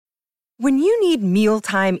When you need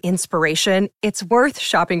mealtime inspiration, it's worth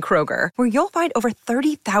shopping Kroger, where you'll find over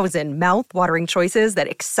 30,000 mouth-watering choices that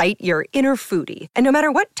excite your inner foodie. And no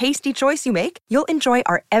matter what tasty choice you make, you'll enjoy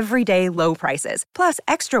our everyday low prices, plus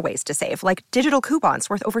extra ways to save, like digital coupons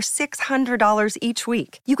worth over $600 each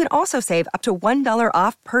week. You can also save up to $1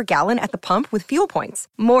 off per gallon at the pump with fuel points.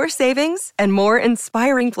 More savings and more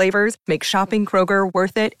inspiring flavors make shopping Kroger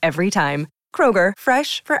worth it every time. Kroger,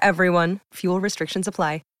 fresh for everyone. Fuel restrictions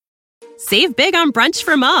apply. Save big on brunch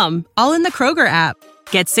for mom, all in the Kroger app.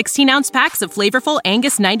 Get 16-ounce packs of flavorful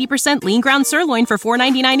Angus 90% lean ground sirloin for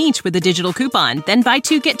 $4.99 each with a digital coupon. Then buy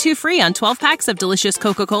 2, get 2 free on 12 packs of delicious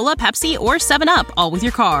Coca-Cola, Pepsi, or 7-Up, all with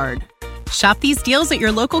your card. Shop these deals at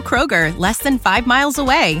your local Kroger, less than 5 miles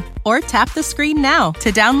away. Or tap the screen now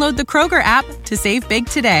to download the Kroger app to save big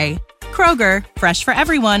today. Kroger, fresh for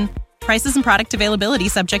everyone. Prices and product availability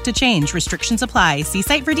subject to change. Restrictions apply. See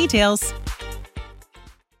site for details.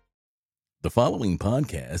 The following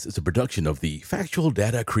podcast is a production of the Factual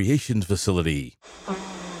Data Creation Facility.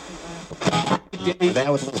 98.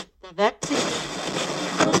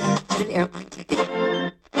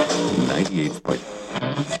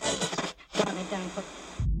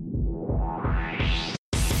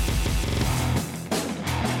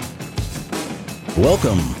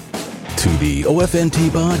 Welcome to the OFNT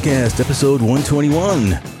Podcast, episode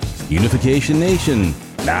 121, Unification Nation,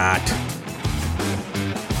 not.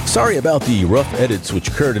 Sorry about the rough edits which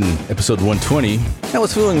occurred in episode 120. I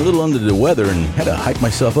was feeling a little under the weather and had to hype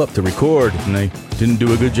myself up to record, and I didn't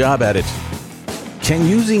do a good job at it. Can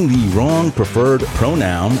using the wrong preferred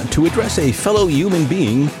pronoun to address a fellow human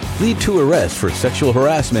being lead to arrest for sexual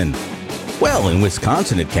harassment? Well, in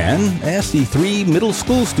Wisconsin it can. Ask the 3 middle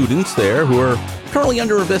school students there who are currently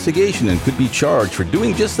under investigation and could be charged for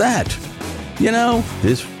doing just that. You know,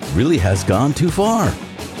 this really has gone too far.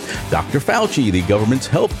 Dr. Fauci, the government's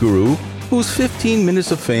health guru, whose 15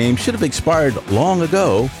 minutes of fame should have expired long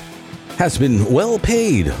ago, has been well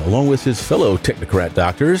paid, along with his fellow technocrat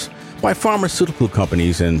doctors, by pharmaceutical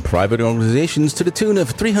companies and private organizations to the tune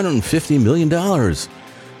of $350 million.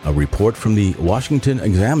 A report from the Washington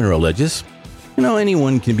Examiner alleges,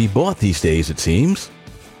 anyone can be bought these days, it seems.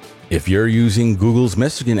 If you're using Google's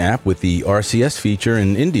messaging app with the RCS feature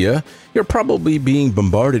in India, you're probably being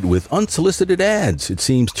bombarded with unsolicited ads. It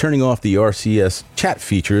seems turning off the RCS chat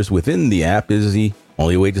features within the app is the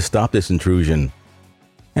only way to stop this intrusion.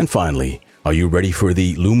 And finally, are you ready for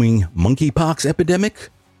the looming monkeypox epidemic?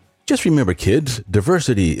 Just remember, kids,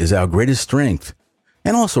 diversity is our greatest strength.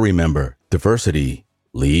 And also remember, diversity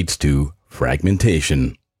leads to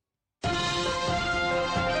fragmentation.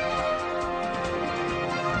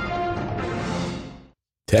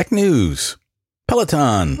 Tech news.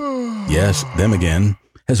 Peloton, yes, them again,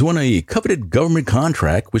 has won a coveted government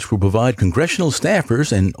contract which will provide congressional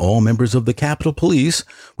staffers and all members of the Capitol Police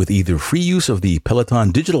with either free use of the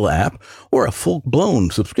Peloton digital app or a full-blown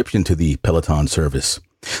subscription to the Peloton service.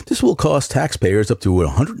 This will cost taxpayers up to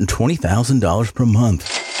 $120,000 per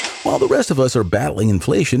month. While the rest of us are battling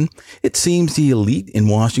inflation, it seems the elite in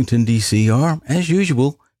Washington, D.C. are, as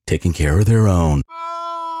usual, taking care of their own.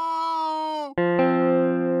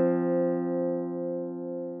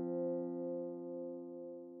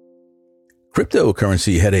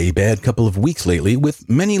 Cryptocurrency had a bad couple of weeks lately, with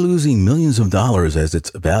many losing millions of dollars as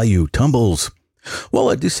its value tumbles. While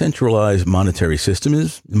a decentralized monetary system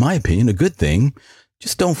is, in my opinion, a good thing,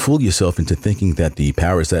 just don't fool yourself into thinking that the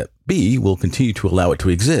powers that be will continue to allow it to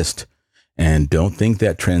exist. And don't think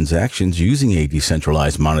that transactions using a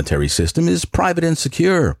decentralized monetary system is private and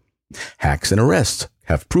secure. Hacks and arrests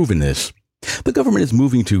have proven this. The government is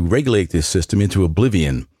moving to regulate this system into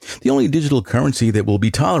oblivion. The only digital currency that will be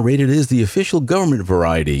tolerated is the official government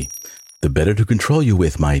variety. The better to control you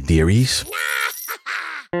with, my dearies.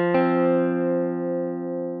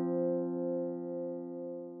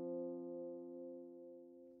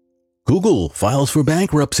 Google files for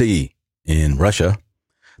bankruptcy. In Russia,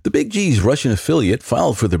 the Big G's Russian affiliate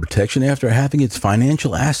filed for the protection after having its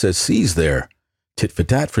financial assets seized there. Tit for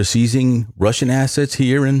tat for seizing Russian assets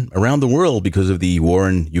here and around the world because of the war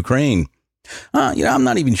in Ukraine. I'm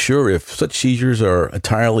not even sure if such seizures are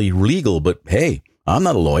entirely legal, but hey, I'm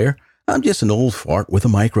not a lawyer. I'm just an old fart with a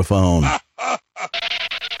microphone.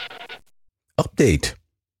 Update.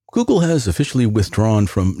 Google has officially withdrawn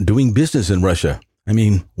from doing business in Russia. I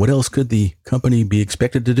mean, what else could the company be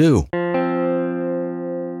expected to do?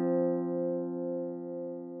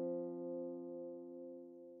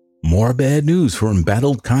 More bad news for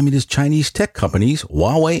embattled communist Chinese tech companies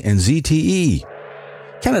Huawei and ZTE.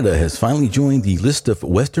 Canada has finally joined the list of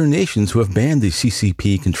Western nations who have banned the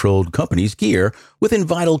CCP-controlled company's gear within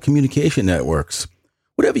vital communication networks.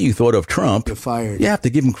 Whatever you thought of Trump, You're fired. you have to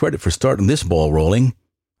give him credit for starting this ball rolling.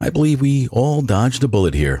 I believe we all dodged a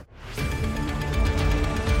bullet here.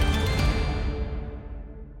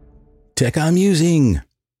 Tech I'm using.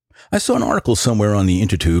 I saw an article somewhere on the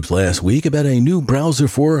intertubes last week about a new browser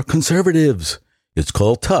for conservatives. It's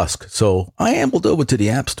called Tusk, so I ambled over to the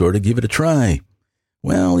App Store to give it a try.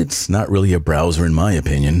 Well, it's not really a browser in my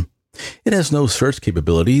opinion. It has no search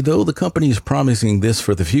capability, though the company is promising this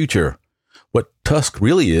for the future. What Tusk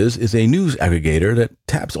really is a news aggregator that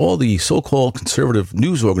taps all the so-called conservative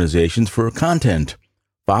news organizations for content.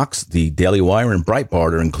 Fox, the Daily Wire, and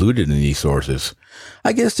Breitbart are included in these sources.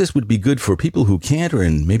 I guess this would be good for people who can't or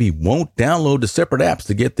and maybe won't download the separate apps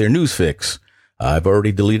to get their news fix. I've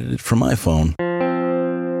already deleted it from my phone.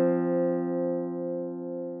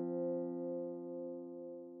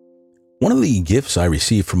 One of the gifts I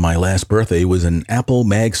received from my last birthday was an Apple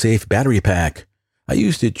MagSafe battery pack. I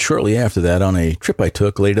used it shortly after that on a trip I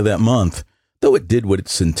took later that month. Though it did what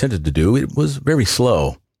it's intended to do, it was very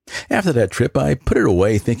slow. After that trip, I put it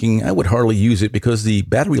away thinking I would hardly use it because the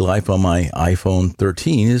battery life on my iPhone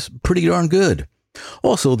 13 is pretty darn good.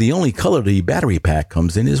 Also, the only color the battery pack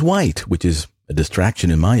comes in is white, which is a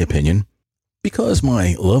distraction in my opinion. Because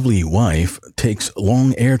my lovely wife takes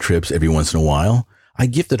long air trips every once in a while, I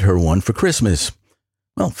gifted her one for Christmas.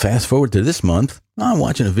 Well, fast forward to this month, I'm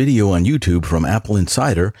watching a video on YouTube from Apple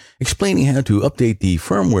Insider explaining how to update the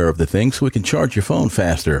firmware of the thing so it can charge your phone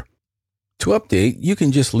faster. To update, you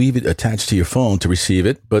can just leave it attached to your phone to receive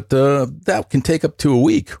it, but that can take up to a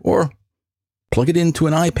week, or plug it into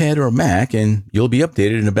an iPad or a Mac and you'll be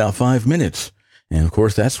updated in about 5 minutes. And of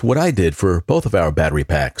course, that's what I did for both of our battery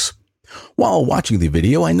packs. While watching the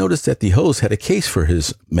video, I noticed that the host had a case for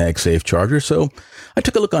his MagSafe charger, so I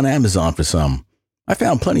took a look on Amazon for some. I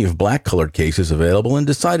found plenty of black-colored cases available and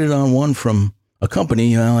decided on one from a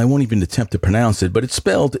company, I won't even attempt to pronounce it, but it's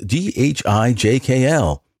spelled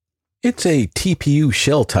GHIJKL. It's a TPU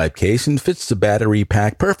shell-type case and fits the battery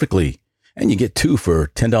pack perfectly, and you get two for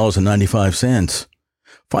 $10.95.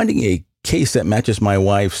 Finding a case that matches my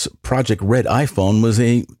wife's Project Red iPhone was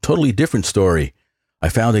a totally different story. I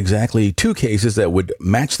found exactly two cases that would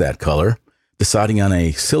match that color, deciding on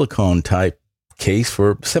a silicone-type case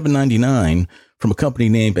for $7.99 from a company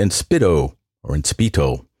named Inspito.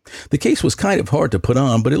 The case was kind of hard to put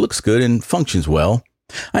on, but it looks good and functions well.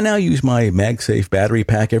 I now use my MagSafe battery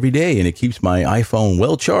pack every day, and it keeps my iPhone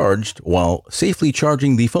well charged while safely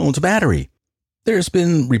charging the phone's battery. There's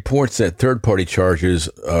been reports that third-party chargers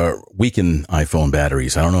weaken iPhone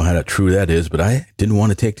batteries. I don't know how true that is, but I didn't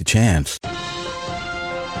want to take the chance.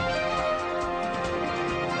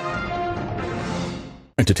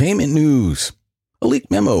 Entertainment news. A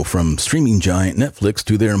leaked memo from streaming giant Netflix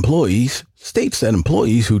to their employees states that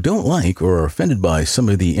employees who don't like or are offended by some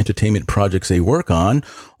of the entertainment projects they work on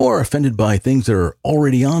or are offended by things that are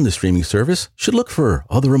already on the streaming service should look for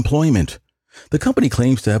other employment. The company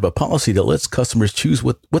claims to have a policy that lets customers choose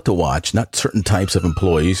what to watch, not certain types of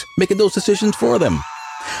employees making those decisions for them.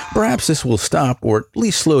 Perhaps this will stop or at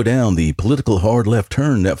least slow down the political hard left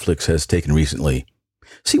turn Netflix has taken recently.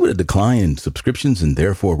 See what a decline in subscriptions and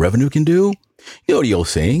therefore revenue can do? You know the old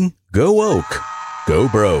saying, go woke, go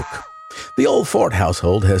broke. The old Ford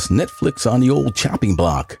household has Netflix on the old chopping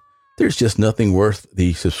block. There's just nothing worth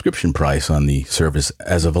the subscription price on the service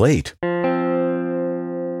as of late.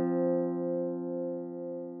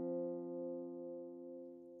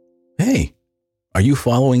 Hey, are you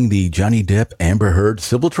following the Johnny Depp Amber Heard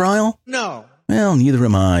civil trial? No. Well, neither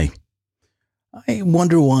am I. I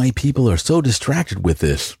wonder why people are so distracted with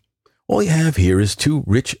this. All you have here is two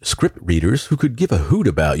rich script readers who could give a hoot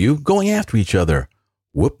about you going after each other.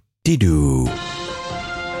 Whoop-de-doo.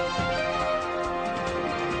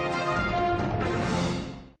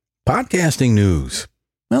 Podcasting news.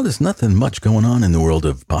 Well, there's nothing much going on in the world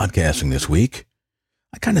of podcasting this week.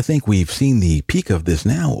 I kind of think we've seen the peak of this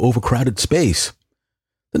now overcrowded space.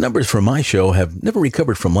 The numbers for my show have never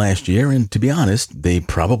recovered from last year, and to be honest, they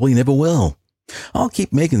probably never will. I'll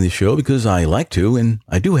keep making this show because I like to, and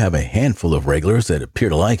I do have a handful of regulars that appear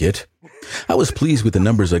to like it. I was pleased with the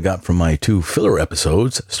numbers I got from my two filler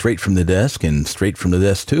episodes, Straight from the Desk and Straight from the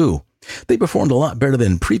Desk 2. They performed a lot better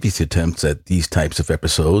than previous attempts at these types of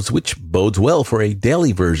episodes, which bodes well for a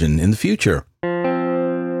daily version in the future.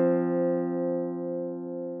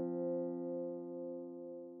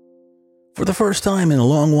 For the first time in a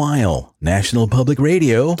long while, National Public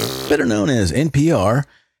Radio, better known as NPR,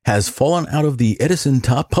 has fallen out of the Edison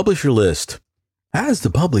Top Publisher list. Has the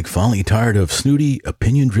public finally tired of snooty,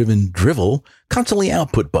 opinion-driven drivel constantly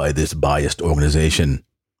output by this biased organization?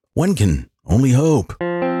 One can only hope.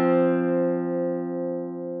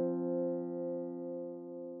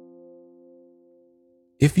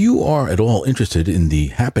 If you are at all interested in the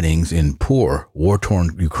happenings in poor,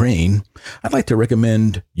 war-torn Ukraine, I'd like to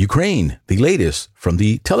recommend Ukraine, the latest from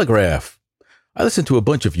The Telegraph. I listen to a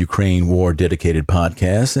bunch of Ukraine war-dedicated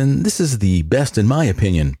podcasts, and this is the best in my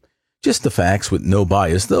opinion. Just the facts with no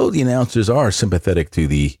bias, though the announcers are sympathetic to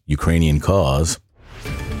the Ukrainian cause.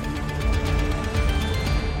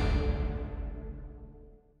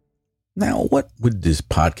 Now, what would this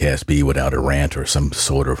podcast be without a rant or some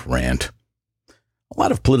sort of rant? A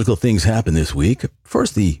lot of political things happened this week.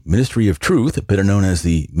 First, the Ministry of Truth, better known as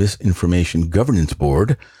the Misinformation Governance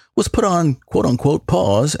Board, was put on quote-unquote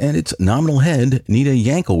pause, and its nominal head, Nina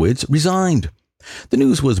Yankowicz, resigned. The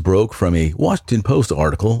news was broke from a Washington Post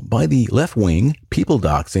article by the left-wing,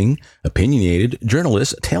 people-doxing, opinionated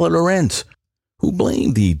journalist Taylor Lorenz, who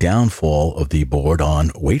blamed the downfall of the board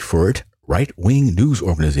on, wait for it, right-wing news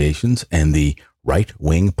organizations and the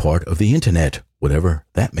right-wing part of the internet, whatever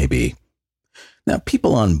that may be. Now,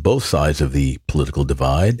 people on both sides of the political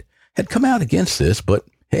divide had come out against this, but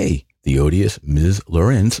hey, the odious Ms.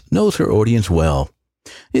 Lorenz knows her audience well.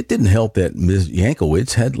 It didn't help that Ms.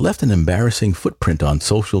 Yankowicz had left an embarrassing footprint on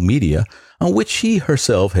social media on which she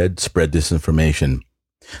herself had spread this information.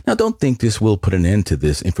 Now, don't think this will put an end to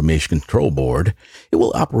this Information Control Board. It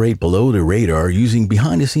will operate below the radar using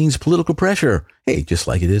behind-the-scenes political pressure, hey, just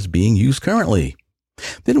like it is being used currently.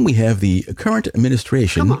 Then we have the current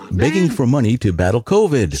administration begging for money to battle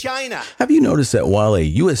COVID. China. Have you noticed that while a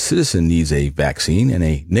U.S. citizen needs a vaccine and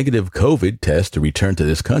a negative COVID test to return to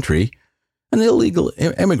this country, an illegal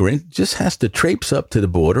immigrant just has to traipse up to the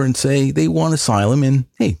border and say they want asylum and,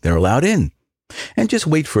 hey, they're allowed in, and just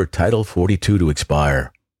wait for Title 42 to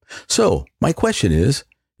expire? So, my question is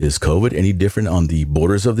COVID any different on the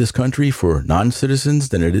borders of this country for non-citizens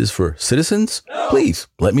than it is for citizens? No. Please,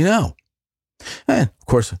 let me know. And, of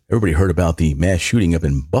course, everybody heard about the mass shooting up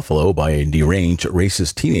in Buffalo by a deranged,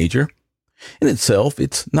 racist teenager. In itself,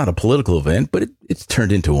 it's not a political event, but it's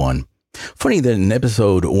turned into one. Funny that in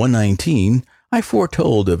episode 119, I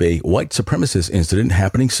foretold of a white supremacist incident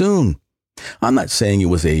happening soon. I'm not saying it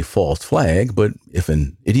was a false flag, but if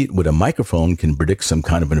an idiot with a microphone can predict some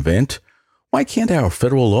kind of an event, why can't our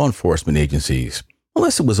federal law enforcement agencies?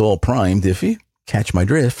 Unless it was all primed, if you catch my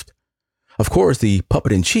drift. Of course, the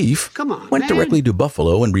puppet-in-chief went directly to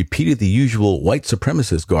Buffalo and repeated the usual white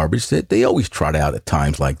supremacist garbage that they always trot out at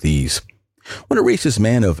times like these. When a racist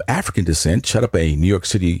man of African descent shut up a New York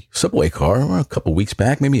City subway car a couple weeks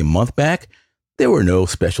back, maybe a month back, there were no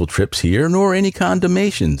special trips here nor any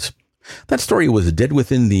condemnations. That story was dead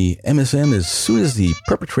within the MSM as soon as the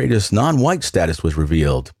perpetrator's non-white status was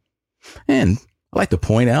revealed. And I'd like to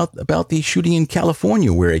point out about the shooting in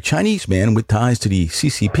California where a Chinese man with ties to the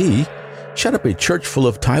CCP shut up a church full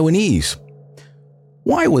of Taiwanese.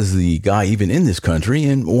 Why was the guy even in this country,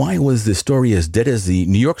 and why was the story as dead as the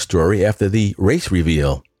New York story after the race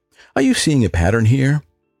reveal? Are you seeing a pattern here?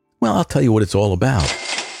 Well, I'll tell you what it's all about.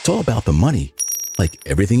 It's all about the money, like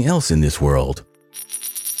everything else in this world.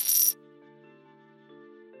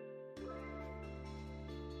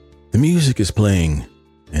 The music is playing,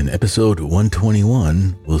 and episode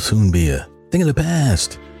 121 will soon be a thing of the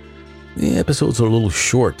past. The episodes are a little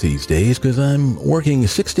short these days because I'm working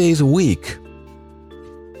 6 days a week.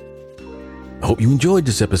 I hope you enjoyed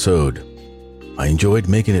this episode. I enjoyed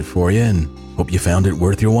making it for you and hope you found it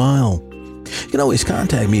worth your while. You can always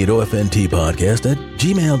contact me at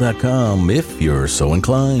ofntpodcast@gmail.com if you're so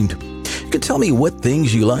inclined. You can tell me what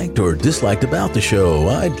things you liked or disliked about the show.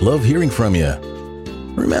 I'd love hearing from you.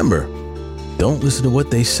 Remember, don't listen to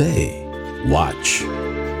what they say. Watch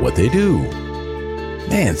what they do.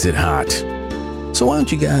 Man, is it hot. So why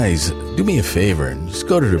don't you guys do me a favor and just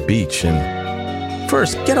go to the beach and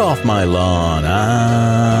first get off my lawn.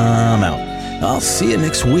 I'm out. I'll see you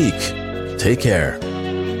next week. Take care.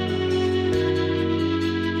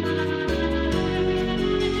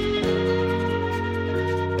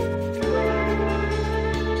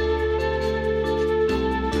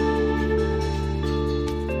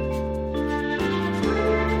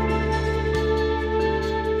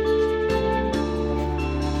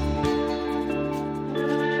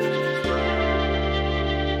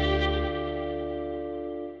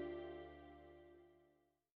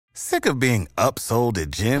 Sick of being upsold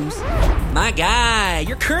at gyms? My guy,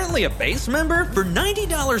 you're currently a base member? For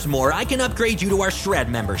 $90 more, I can upgrade you to our Shred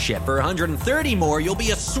membership. For $130 more, you'll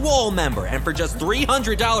be a Swole member. And for just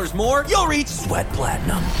 $300 more, you'll reach Sweat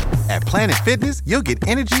Platinum. At Planet Fitness, you'll get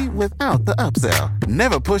energy without the upsell.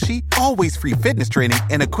 Never pushy, always free fitness training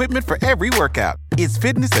and equipment for every workout. It's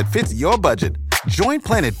fitness that fits your budget. Join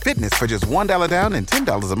Planet Fitness for just $1 down and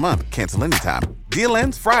 $10 a month. Cancel anytime. Deal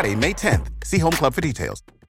ends Friday, May 10th. See Home Club for details.